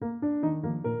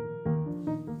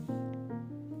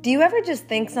Do you ever just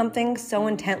think something so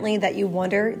intently that you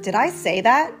wonder, did I say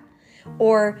that?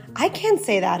 Or, I can't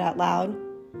say that out loud.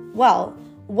 Well,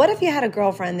 what if you had a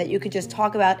girlfriend that you could just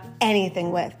talk about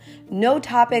anything with? No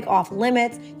topic off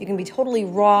limits. You can be totally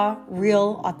raw,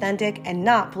 real, authentic, and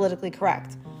not politically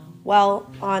correct.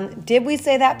 Well, on Did We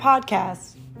Say That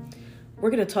podcast,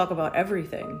 we're going to talk about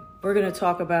everything. We're going to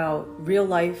talk about real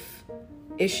life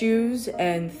issues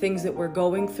and things that we're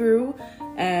going through,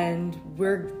 and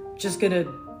we're just going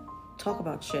to talk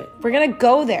about shit. We're going to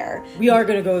go there. We are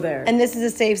going to go there. And this is a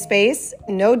safe space,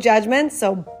 no judgment,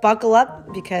 so buckle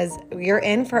up because you're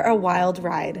in for a wild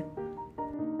ride.